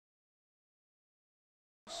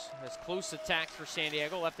Has close attacks for San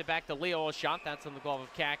Diego. Left it back to Leo. A shot. That's on the glove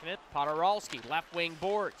of Kahkonen. Podorowski, left wing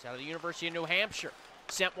boards out of the University of New Hampshire.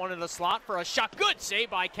 Sent one in the slot for a shot. Good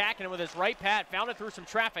save by Kahkonen with his right pad. Found it through some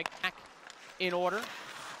traffic. Back in order.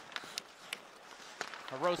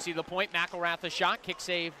 Hirose the point. McElrath a shot. Kick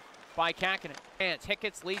save by Kahkonen.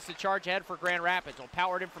 Hicketts leads the charge ahead for Grand Rapids. Will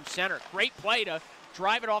power it in from center. Great play to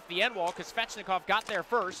drive it off the end wall because Svechnikov got there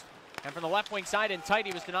first. And from the left wing side in tight,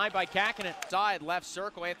 he was denied by Kahkonen. Side left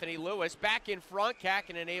circle, Anthony Lewis back in front.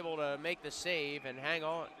 Kahkonen able to make the save and hang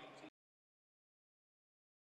on.